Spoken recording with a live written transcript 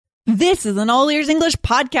This is an All Ears English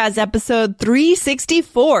Podcast, episode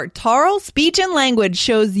 364. Tarl Speech and Language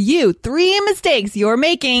shows you 3 mistakes you're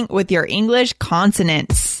making with your English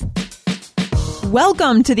consonants.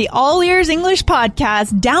 Welcome to the All Ears English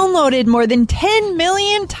Podcast, downloaded more than 10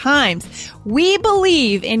 million times. We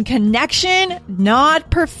believe in connection, not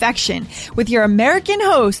perfection, with your American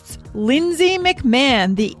hosts, Lindsay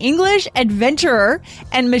McMahon, the English adventurer,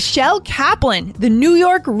 and Michelle Kaplan, the New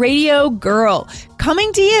York radio girl,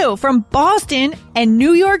 coming to you from Boston and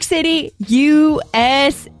New York City,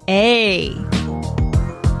 USA.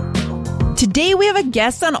 Today we have a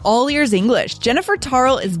guest on All Ears English. Jennifer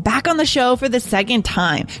Tarl is back on the show for the second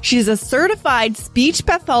time. She's a certified speech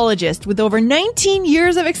pathologist with over 19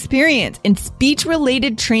 years of experience in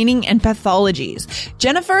speech-related training and pathologies.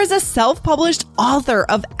 Jennifer is a self-published author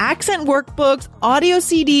of accent workbooks, audio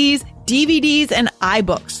CDs, DVDs, and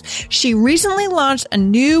iBooks. She recently launched a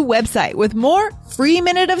new website with more free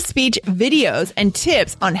minute of speech videos and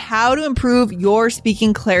tips on how to improve your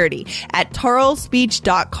speaking clarity at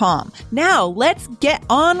tarlspeech.com. Now, let's get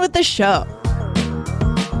on with the show.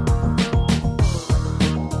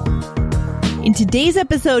 In today's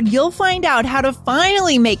episode, you'll find out how to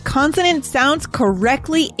finally make consonant sounds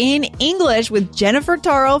correctly in English with Jennifer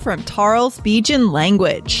Tarl from Tarl Speech and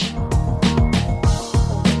Language.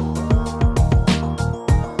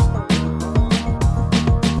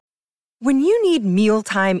 When you need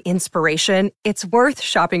mealtime inspiration, it's worth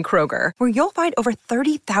shopping Kroger, where you'll find over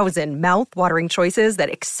 30,000 mouth-watering choices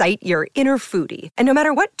that excite your inner foodie. And no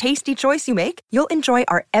matter what tasty choice you make, you'll enjoy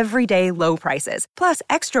our everyday low prices, plus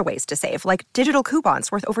extra ways to save, like digital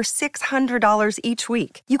coupons worth over $600 each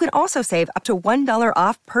week. You can also save up to $1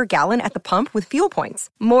 off per gallon at the pump with fuel points.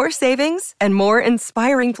 More savings and more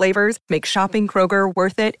inspiring flavors make shopping Kroger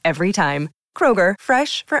worth it every time. Kroger,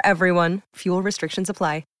 fresh for everyone. Fuel restrictions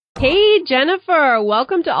apply. Hey, Jennifer,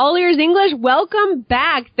 welcome to All Ears English. Welcome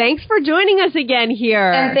back. Thanks for joining us again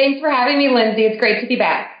here. And thanks for having me, Lindsay. It's great to be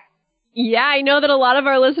back. Yeah, I know that a lot of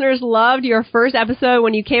our listeners loved your first episode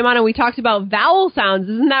when you came on and we talked about vowel sounds.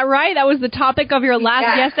 Isn't that right? That was the topic of your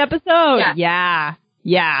last guest episode.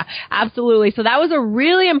 Yeah, absolutely. So that was a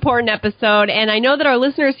really important episode, and I know that our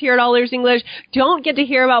listeners here at All Ears English don't get to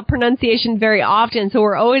hear about pronunciation very often, so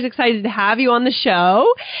we're always excited to have you on the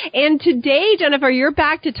show. And today, Jennifer, you're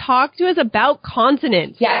back to talk to us about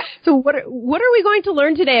consonants. Yes. So what are we going to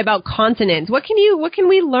learn today about consonants? What can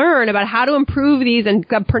we learn about how to improve these and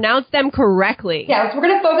pronounce them correctly? Yeah, so we're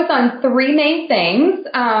going to focus on 3 main things.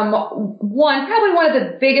 Probably one of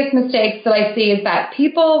the biggest mistakes that I see is that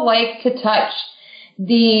people like to touch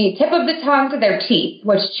the tip of the tongue to their teeth,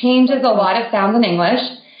 which changes a lot of sounds in English.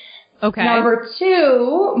 Okay. Number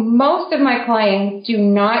 2, most of my clients do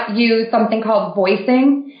not use something called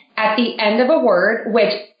voicing at the end of a word,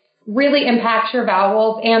 which really impacts your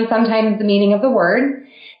vowels and sometimes the meaning of the word.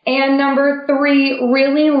 And number 3,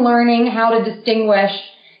 really learning how to distinguish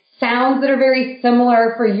sounds that are very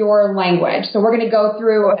similar for your language. So we're going to go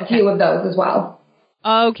through a few of those as well.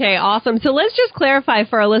 Okay, awesome. So let's just clarify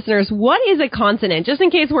for our listeners, what is a consonant? Just in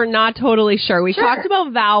case we're not totally sure. We talked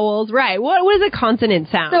about vowels, right? What is a consonant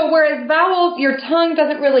sound? So whereas vowels, your tongue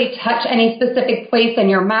doesn't really touch any specific place in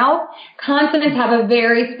your mouth, consonants have a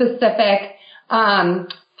very specific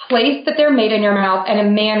place that they're made in your mouth and a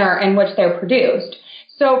manner in which they're produced.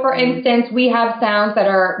 So for instance, we have sounds that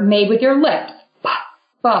are made with your lips. Ba,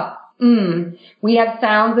 ba, We have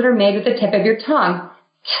sounds that are made with the tip of your tongue.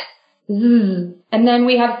 T, z. And then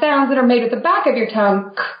we have sounds that are made with the back of your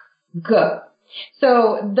tongue, k, g.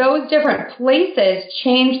 So those different places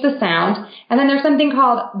change the sound. And then there's something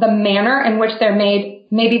called the manner in which they're made.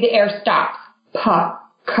 Maybe the air stops, pa,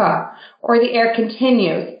 ka, or the air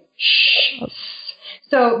continues, sh.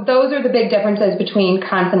 So those are the big differences between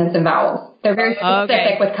consonants and vowels. They're very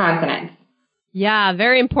specific with consonants. Yeah,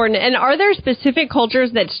 very important. And are there specific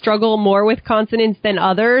cultures that struggle more with consonants than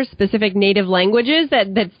others, specific native languages that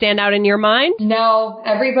stand out in your mind? No,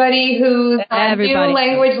 everybody who's a new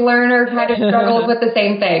language learner kind of struggles with the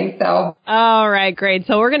same thing. So. All right, great.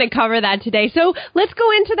 So we're going to cover that today. So let's go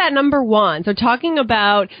into that number 1. So talking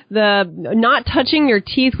about the not touching your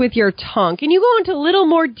teeth with your tongue. Can you go into a little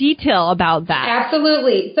more detail about that?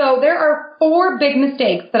 Absolutely. So there are 4 big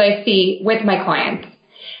mistakes that I see with my clients.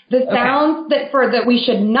 The sounds that we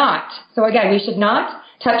should not, so again, we should not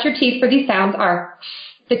touch your teeth for these sounds are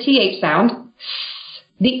the TH sound,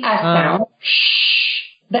 the S sound,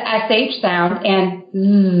 the SH sound,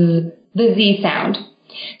 and the Z sound.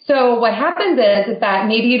 So what happens is that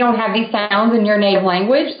maybe you don't have these sounds in your native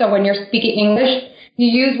language, so when you're speaking English, you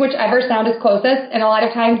use whichever sound is closest, and a lot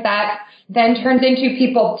of times that then turns into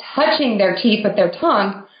people touching their teeth with their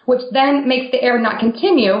tongue, which then makes the air not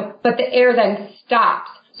continue, but the air then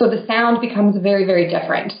stops. So the sound becomes very, very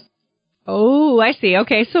different. Oh, I see.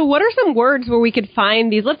 Okay, so what are some words where we could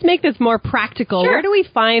find these? Let's make this more practical. Sure. Where do we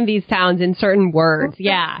find these sounds in certain words?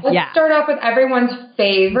 Let's start off with everyone's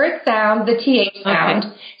favorite sound, the TH sound.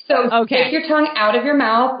 Okay. So take your tongue out of your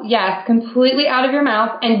mouth. Yes, completely out of your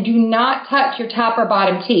mouth, and do not touch your top or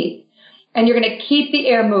bottom teeth. And you're going to keep the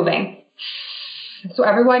air moving. So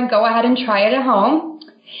everyone, go ahead and try it at home.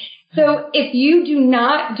 So if you do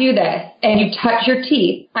not do this and you touch your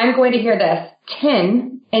teeth, I'm going to hear this,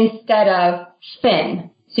 tin instead of thin.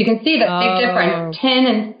 So you can see the big difference, tin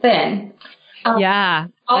and thin.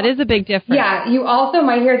 That is a big difference. Yeah, you also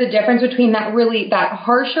might hear the difference between that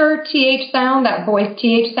harsher TH sound, that voice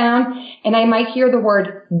TH sound, and I might hear the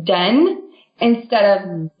word den instead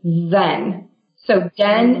of zen. So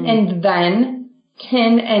den and then,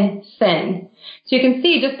 tin and thin. So you can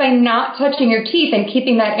see just by not touching your teeth and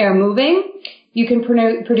keeping that air moving, you can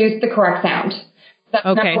produce the correct sound. That's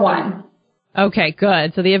number one. Okay,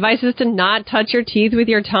 good. So the advice is to not touch your teeth with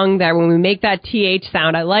your tongue there when we make that TH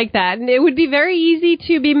sound. I like that. And it would be very easy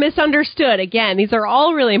to be misunderstood. Again, these are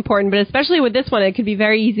all really important, but especially with this one, it could be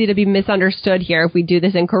very easy to be misunderstood here if we do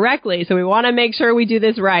this incorrectly. So we want to make sure we do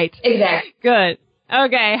this right. Exactly. Good.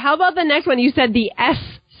 Okay, how about the next one? You said the S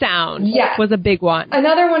sound was a big one.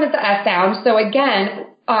 Another one is the S sound. So again,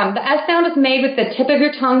 the S sound is made with the tip of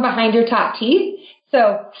your tongue behind your top teeth.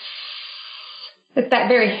 So it's that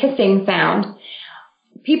very hissing sound.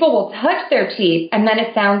 People will touch their teeth and then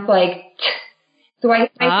it sounds like t. So I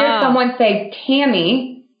hear someone say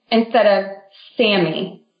Tammy instead of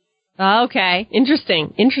Sammy. Okay.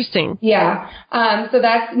 Interesting. Yeah. So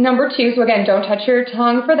that's number two. So again, don't touch your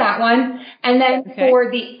tongue for that one. And then for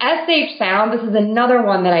the SH sound, this is another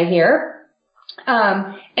one that I hear.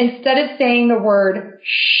 Instead of saying the word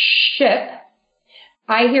ship,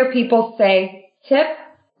 I hear people say tip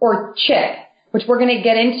or chip, which we're going to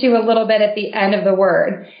get into a little bit at the end of the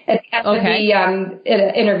word, at the end of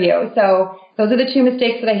the interview. So those are the two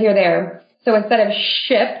mistakes that I hear there. So instead of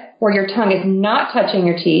ship, where your tongue is not touching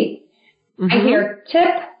your teeth, I hear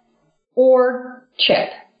tip or chip.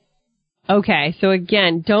 Okay, so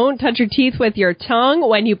again, don't touch your teeth with your tongue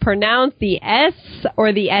when you pronounce the S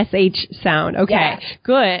or the SH sound. Okay, yes.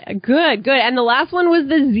 Good. And the last one was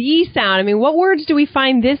the Z sound. I mean, what words do we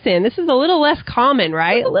find this in? This is a little less common,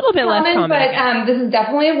 right? A little bit less common. But this is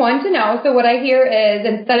definitely one to know. So what I hear is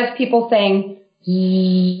instead of people saying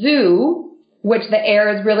zoo, which the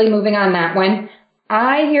air is really moving on that one,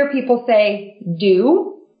 I hear people say do.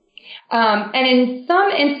 And in some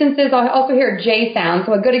instances, I'll also hear J sound.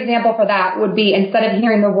 So a good example for that would be instead of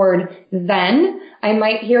hearing the word then, I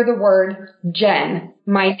might hear the word Jen,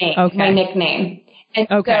 my name, my nickname. And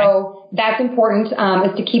so that's important,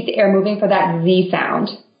 is to keep the air moving for that Z sound.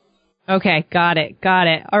 Okay, got it.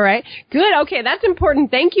 All right, good. Okay, that's important.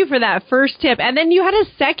 Thank you for that first tip. And then you had a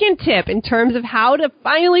second tip in terms of how to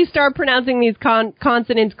finally start pronouncing these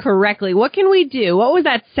consonants correctly. What can we do? What was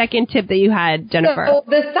that second tip that you had, Jennifer? So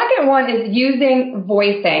the second one is using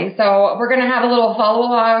voicing. So we're going to have a little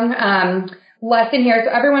follow-along lesson here.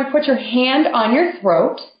 So everyone put your hand on your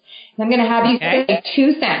throat. And I'm going to have you say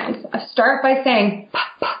two sounds. Start by saying pa,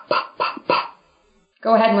 pa, pa, pa, pa.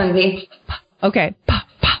 Go ahead, Lindsay. Okay, pa.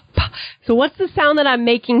 So what's the sound that I'm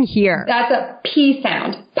making here? That's a P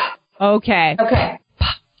sound. Okay.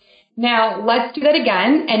 Now let's do that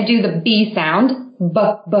again and do the B sound. B,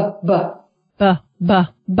 b, b. B, b,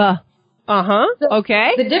 b. So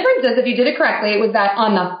okay. The difference is, if you did it correctly, it was that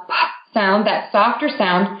on the P sound, that softer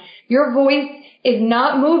sound, your voice is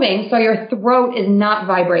not moving, so your throat is not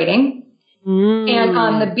vibrating. And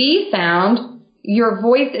on the B sound, your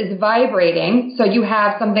voice is vibrating, so you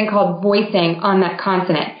have something called voicing on that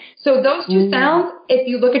consonant. So those two sounds, if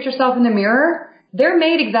you look at yourself in the mirror, they're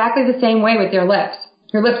made exactly the same way with your lips.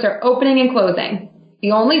 Your lips are opening and closing.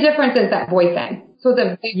 The only difference is that voicing. So it's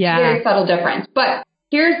a very subtle difference. But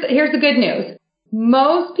here's the good news.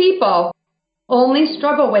 Most people only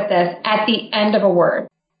struggle with this at the end of a word.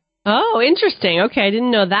 Oh, interesting. Okay, I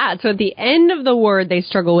didn't know that. So at the end of the word, they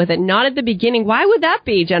struggle with it, not at the beginning. Why would that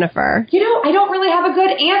be, Jennifer? I don't really have a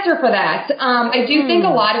good answer for that. I do think a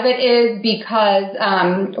lot of it is because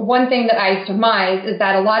one thing that I surmise is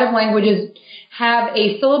that a lot of languages have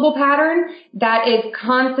a syllable pattern that is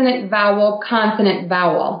consonant, vowel, consonant,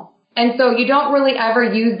 vowel. And so you don't really ever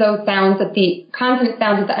use those sounds consonant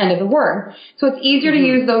sounds at the end of the word. So it's easier to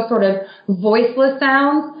use those sort of voiceless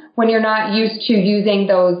sounds when you're not used to using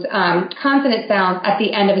those consonant sounds at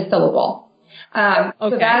the end of a syllable.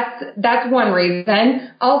 So that's one reason.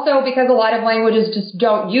 Also, because a lot of languages just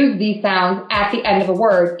don't use these sounds at the end of a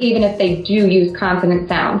word, even if they do use consonant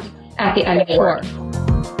sounds at the end of a word.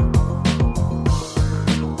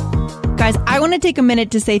 Guys, I want to take a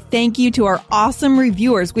minute to say thank you to our awesome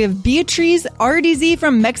reviewers. We have Beatriz RDZ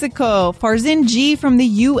from Mexico, Farzin G from the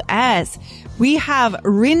U.S., we have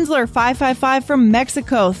Rinsler555 from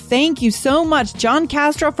Mexico. Thank you so much. John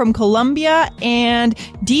Castro from Colombia and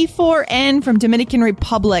D4N from Dominican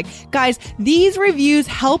Republic. Guys, these reviews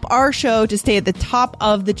help our show to stay at the top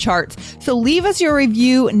of the charts. So leave us your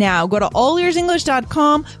review now. Go to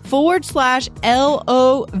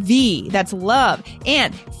allearsenglish.com/LOV. That's love.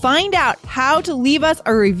 And find out how to leave us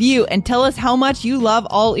a review and tell us how much you love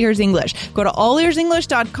All Ears English. Go to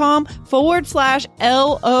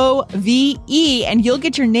allearsenglish.com/LOVE and you'll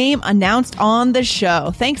get your name announced on the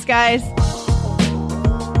show. Thanks, guys.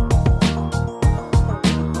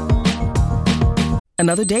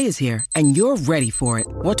 Another day is here and you're ready for it.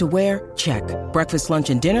 What to wear? Check. Breakfast, lunch,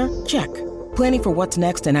 and dinner? Check. Planning for what's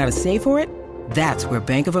next and how to save for it? That's where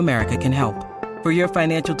Bank of America can help. For your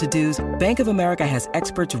financial to-dos, Bank of America has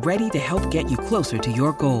experts ready to help get you closer to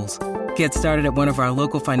your goals. Get started at one of our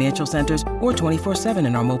local financial centers or 24/7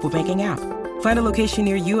 in our mobile banking app. Find a location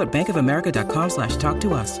near you at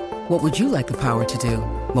bankofamerica.com/talktous. What would you like the power to do?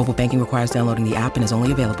 Mobile banking requires downloading the app and is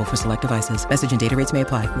only available for select devices. Message and data rates may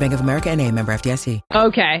apply. Bank of America N.A., member FDIC.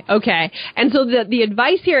 Okay. And so the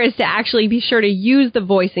advice here is to actually be sure to use the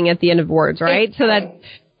voicing at the end of words, right? So that...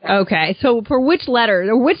 Okay, so for which letter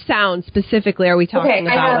or which sound specifically are we talking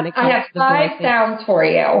about when it comes to the voicing? I have 5 sounds for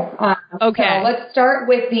you. Okay. So let's start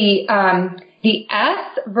with the S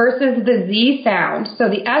versus the Z sound. So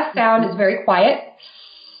the S sound is very quiet,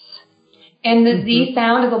 and the Z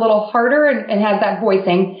sound is a little harder and has that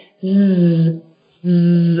voicing. So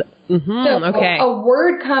a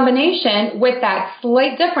word combination with that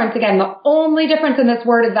slight difference, again, the only difference in this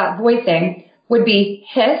word is that voicing, would be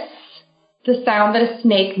hiss, the sound that a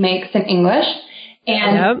snake makes in English,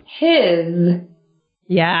 and his.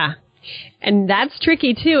 Yeah. And that's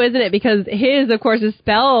tricky too, isn't it? Because his, of course, is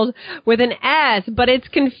spelled with an S, but it's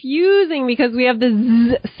confusing because we have the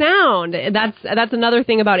Z sound. That's another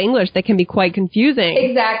thing about English that can be quite confusing.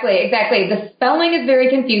 Exactly. The spelling is very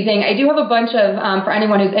confusing. I do have a bunch of, for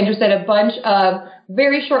anyone who's interested, a bunch of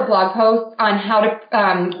very short blog posts on how to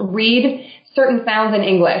read certain sounds in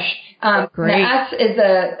English. Great. The S is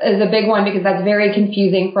a big one because that's very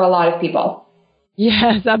confusing for a lot of people.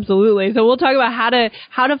 Yes, absolutely. So we'll talk about how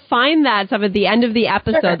to find that stuff at the end of the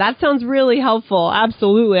episode. Sure. That sounds really helpful.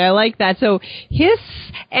 Absolutely. I like that. So hiss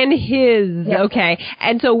and his. Yep. Okay.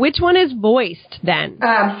 And so which one is voiced then?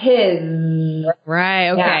 His. Right.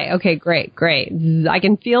 Okay. Yeah. Okay. Great. I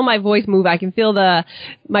can feel my voice move. I can feel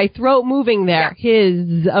my throat moving there. Yeah.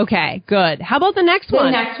 His. Okay. Good. How about the next one?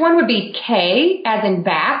 The next one would be K as in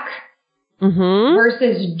back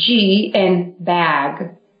versus G in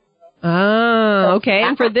bag. Oh, okay.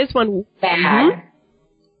 And for this one, bag.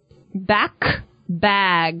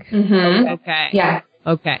 Bag. Okay. Yeah.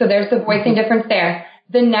 Okay. So there's the voicing difference there.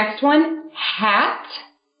 The next one, hat,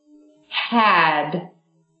 had.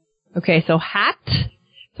 Okay, so hat.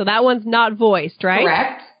 So that one's not voiced, right?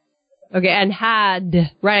 Correct. Okay, and had.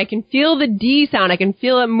 Right, I can feel the D sound. I can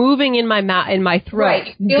feel it moving in my throat.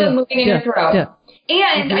 Right, feel it moving in your throat.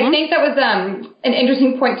 And I think that was an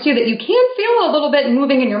interesting point, too, that you can feel a little bit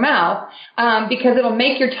moving in your mouth because it'll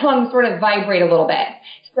make your tongue sort of vibrate a little bit.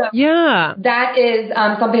 So that is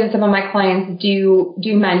something that some of my clients do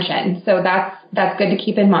mention. So that's good to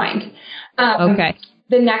keep in mind. Okay.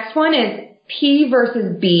 The next one is P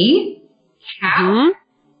versus B, cap,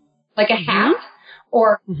 like a hat,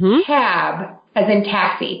 or cab, as in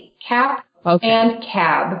taxi. Cap and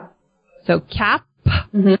cab. So cap,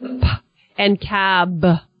 and cab,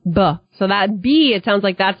 b. So that B, it sounds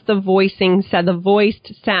like that's the voiced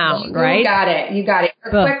sound, right? You got it. You're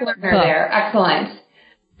a quick learner there. Excellent.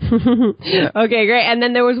 Okay, great. And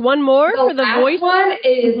then there was one more for the voice. The last one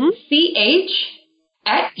is CH,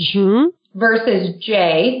 etch, versus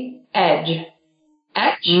J, edge.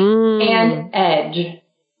 Etch and edge.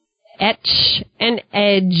 Etch and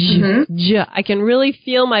edge. J. I can really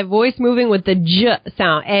feel my voice moving with the J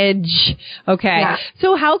sound. Edge. Okay. Yeah.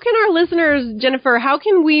 So how can our listeners, Jennifer, how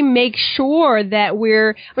can we make sure that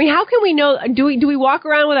how can we know, do we walk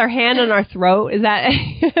around with our hand on our throat? Is that,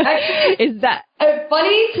 It's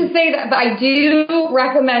funny to say that, but I do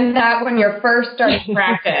recommend that when you're first starting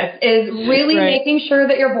practice, is really making sure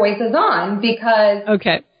that your voice is on, because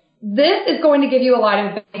this is going to give you a lot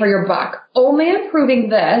of bang for your buck. Only improving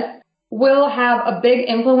this will have a big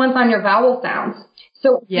influence on your vowel sounds.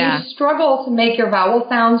 So if you struggle to make your vowel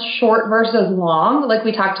sounds short versus long, like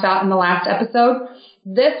we talked about in the last episode,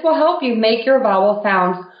 this will help you make your vowel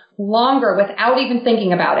sounds longer without even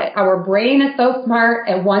thinking about it. Our brain is so smart.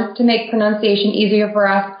 It wants to make pronunciation easier for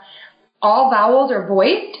us. All vowels are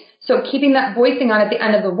voiced, so keeping that voicing on at the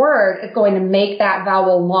end of the word is going to make that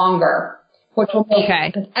vowel longer, which will make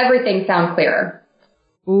everything sound clearer.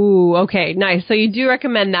 Ooh, okay, nice. So you do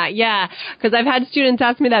recommend that, yeah, because I've had students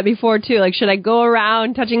ask me that before too. Like, should I go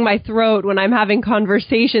around touching my throat when I'm having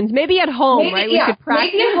conversations? Maybe at home, right? Yeah, we could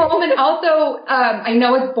practice. Maybe at home, and also, I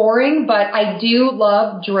know it's boring, but I do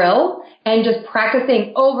love drill and just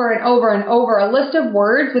practicing over and over and over a list of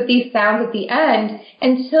words with these sounds at the end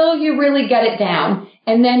until you really get it down,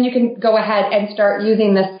 and then you can go ahead and start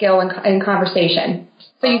using this skill in conversation,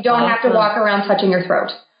 so you don't have to walk around touching your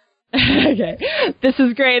throat. Okay. This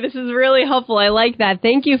is great. This is really helpful. I like that.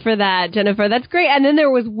 Thank you for that, Jennifer. That's great. And then there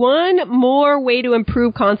was one more way to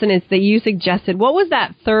improve consonants that you suggested. What was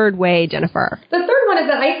that third way, Jennifer? The third one is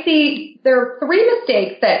that I see there are 3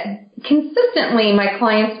 mistakes that consistently my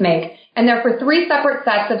clients make, and they're for 3 separate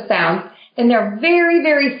sets of sounds, and they're very,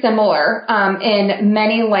 very similar in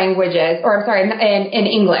many languages, in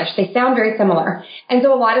English. They sound very similar. And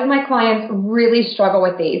so a lot of my clients really struggle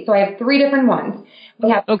with these. So I have 3 different ones. We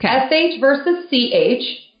have SH versus CH.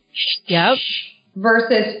 Yep.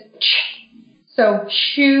 Versus ch. So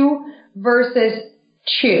chew versus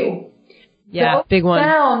chew. Yeah, those big one.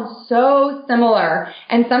 Sound so similar.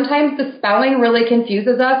 And sometimes the spelling really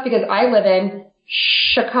confuses us because I live in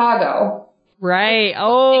Chicago. Right.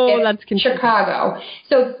 Oh, that's confusing. Chicago.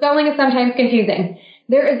 So the spelling is sometimes confusing.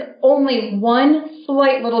 There is only one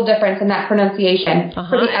slight little difference in that pronunciation.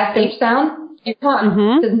 For the SH sound, your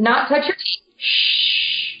tongue does not touch your teeth.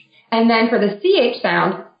 And then for the CH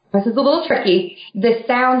sound, this is a little tricky, the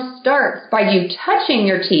sound starts by you touching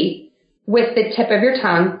your teeth with the tip of your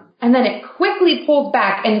tongue, and then it quickly pulls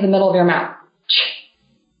back into the middle of your mouth.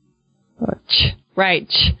 Right.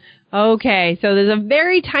 Okay, so there's a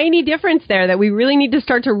very tiny difference there that we really need to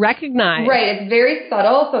start to recognize. Right, it's very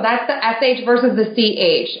subtle, so that's the SH versus the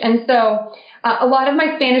CH. And so a lot of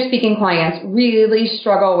my Spanish-speaking clients really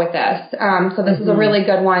struggle with this, so this is a really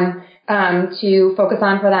good one to focus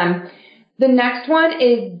on for them. The next one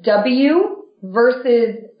is W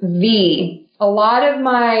versus V. A lot of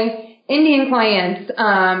my Indian clients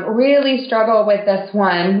really struggle with this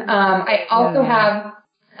one. I also have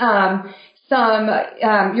some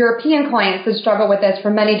European clients that struggle with this for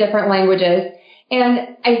many different languages.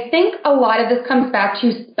 And I think a lot of this comes back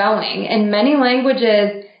to spelling. In many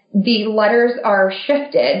languages, the letters are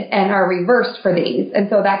shifted and are reversed for these. And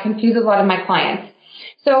so that confuses a lot of my clients.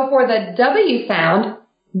 So for the W sound,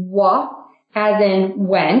 wa, as in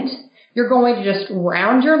went, you're going to just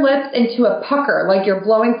round your lips into a pucker, like you're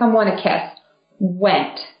blowing someone a kiss.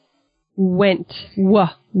 Went. Went.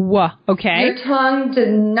 Wah. Okay. Your tongue does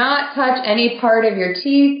not touch any part of your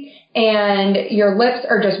teeth, and your lips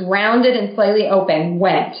are just rounded and slightly open.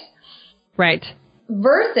 Went. Right.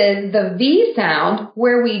 Versus the V sound,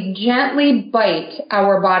 where we gently bite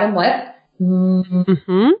our bottom lip.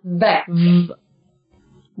 Vent.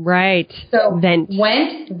 Right. So vent.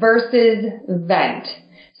 Went versus vent.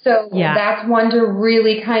 So that's one to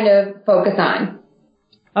really kind of focus on.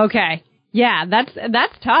 Okay. Yeah, that's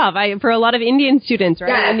tough. For a lot of Indian students, right?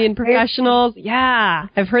 Yeah. Indian professionals. Yeah.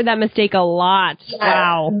 I've heard that mistake a lot. Yeah,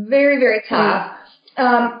 wow. Very, very tough.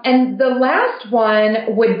 And the last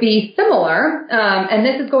one would be similar. And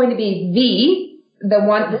this is going to be V,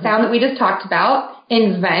 the sound that we just talked about,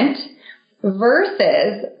 in vent,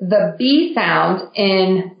 versus the B sound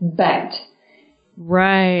in bent.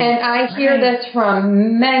 Right. And I hear this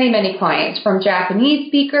from many, many clients, from Japanese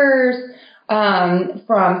speakers,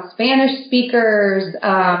 from Spanish speakers,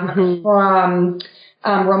 from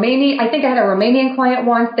Romania. I think I had a Romanian client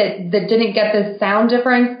once that didn't get this sound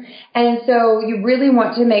difference. And so you really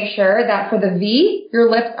want to make sure that for the V, your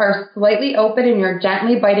lips are slightly open and you're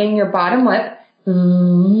gently biting your bottom lip,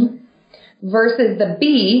 versus the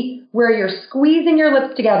B, where you're squeezing your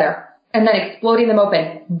lips together and then exploding them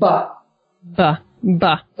open. Buh.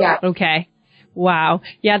 Yeah. Okay. Wow.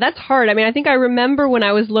 Yeah, that's hard. I mean, I think I remember when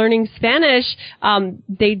I was learning Spanish,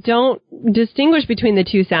 they don't distinguish between the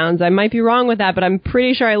two sounds. I might be wrong with that, but I'm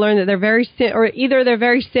pretty sure I learned that they're either they're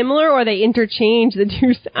very similar or they interchange the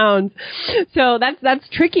two sounds. So that's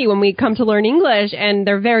tricky when we come to learn English, and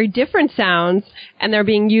they're very different sounds and they're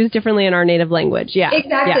being used differently in our native language. Yeah.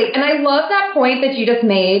 Exactly. Yeah. And I love that point that you just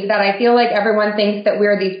made, that I feel like everyone thinks that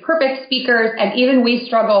we're these perfect speakers, and even we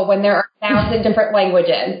struggle when there are sounds in different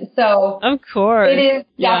languages. So of course, it is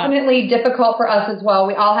definitely difficult for us as well.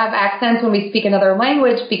 We all have accents when we speak another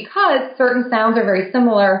language because certain sounds are very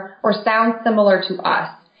similar or sound similar to us.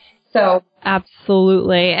 So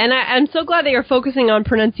absolutely. And I'm so glad that you're focusing on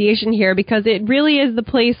pronunciation here, because it really is the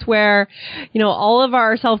place where, all of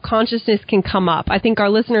our self-consciousness can come up. I think our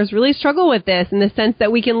listeners really struggle with this in the sense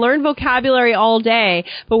that we can learn vocabulary all day,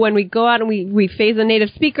 but when we go out and we face a native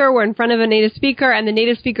speaker, we're in front of a native speaker, and the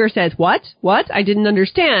native speaker says, What? I didn't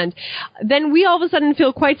understand. Then we all of a sudden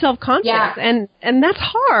feel quite self-conscious, and that's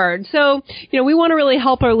hard. So, we want to really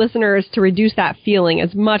help our listeners to reduce that feeling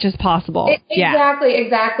as much as possible.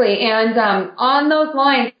 Exactly. And on those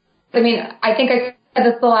lines, I think I said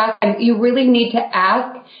this the last time, you really need to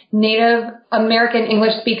ask Native American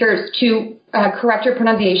English speakers to correct your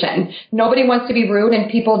pronunciation. Nobody wants to be rude, and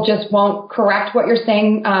people just won't correct what you're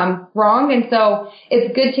saying wrong. And so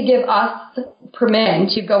it's good to give us permission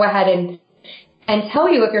to go ahead and tell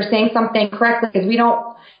you if you're saying something correctly, because we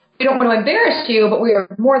don't want to embarrass you, but we are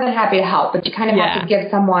more than happy to help. But you kind of have to give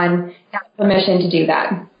someone that permission to do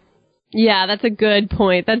that. Yeah, that's a good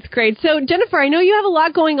point. That's great. So, Jennifer, I know you have a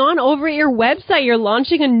lot going on over at your website. You're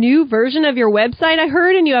launching a new version of your website, I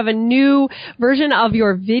heard, and you have a new version of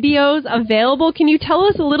your videos available. Can you tell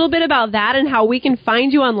us a little bit about that and how we can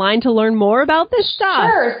find you online to learn more about this stuff?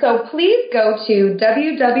 Sure. So please go to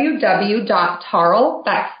www.tarle,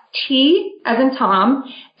 that's T as in Tom,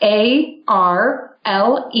 ARLE,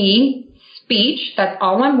 speech, that's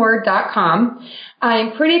all one word, .com.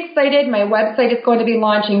 I'm pretty excited. My website is going to be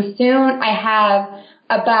launching soon. I have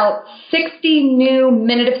about 60 new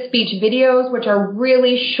minute of speech videos, which are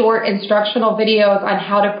really short instructional videos on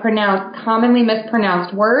how to pronounce commonly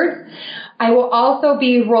mispronounced words. I will also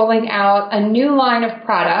be rolling out a new line of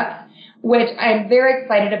products, which I'm very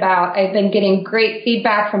excited about. I've been getting great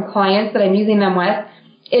feedback from clients that I'm using them with.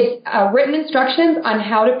 It's written instructions on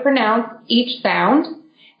how to pronounce each sound.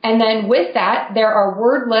 And then with that, there are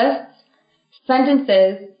word lists,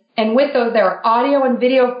 sentences, and with those there are audio and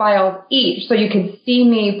video files each, so you can see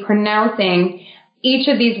me pronouncing each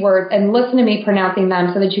of these words and listen to me pronouncing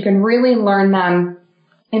them so that you can really learn them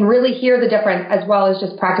and really hear the difference as well as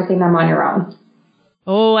just practicing them on your own.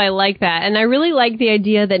 Oh, I like that. And I really like the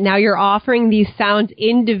idea that now you're offering these sounds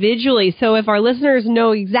individually. So if our listeners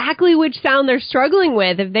know exactly which sound they're struggling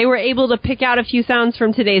with, if they were able to pick out a few sounds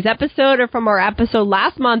from today's episode or from our episode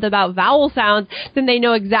last month about vowel sounds, then they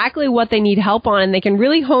know exactly what they need help on, and they can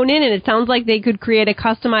really hone in. And it sounds like they could create a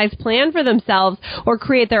customized plan for themselves or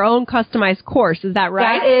create their own customized course. Is that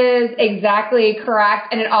right? That is exactly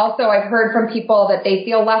correct. And it also, I've heard from people that they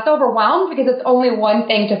feel less overwhelmed because it's only one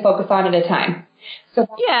thing to focus on at a time. So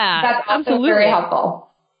that's also absolutely very helpful.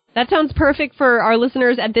 That sounds perfect for our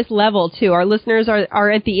listeners at this level, too. Our listeners are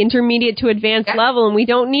at the intermediate to advanced level, and we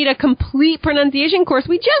don't need a complete pronunciation course.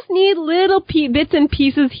 We just need little bits and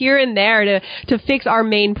pieces here and there to fix our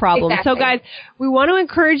main problem. Exactly. So, guys, we want to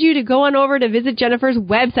encourage you to go on over to visit Jennifer's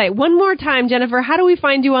website. One more time, Jennifer, how do we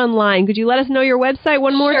find you online? Could you let us know your website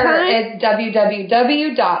one more time? Sure, it's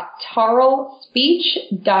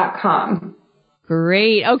www.tarlespeech.com.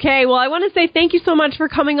 Great. Okay. Well, I want to say thank you so much for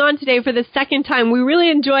coming on today for the second time. We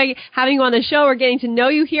really enjoy having you on the show. We're getting to know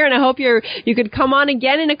you here, and I hope you could come on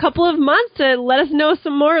again in a couple of months to let us know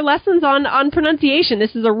some more lessons on pronunciation.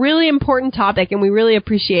 This is a really important topic, and we really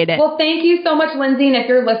appreciate it. Well, thank you so much, Lindsay. And if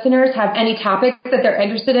your listeners have any topics that they're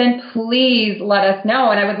interested in, please let us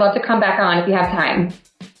know, and I would love to come back on if you have time.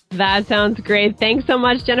 That sounds great. Thanks so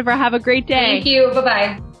much, Jennifer. Have a great day. Thank you.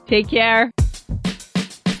 Bye-bye. Take care.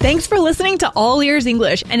 Thanks for listening to All Ears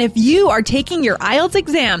English. And if you are taking your IELTS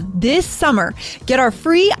exam this summer, get our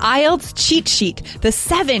free IELTS cheat sheet, the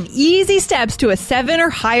 7 easy steps to a 7 or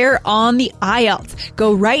higher on the IELTS.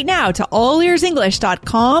 Go right now to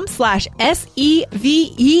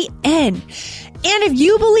allearsenglish.com/SEVEN. And if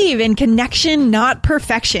you believe in connection, not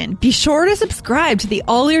perfection, be sure to subscribe to the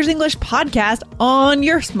All Ears English podcast on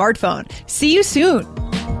your smartphone. See you soon.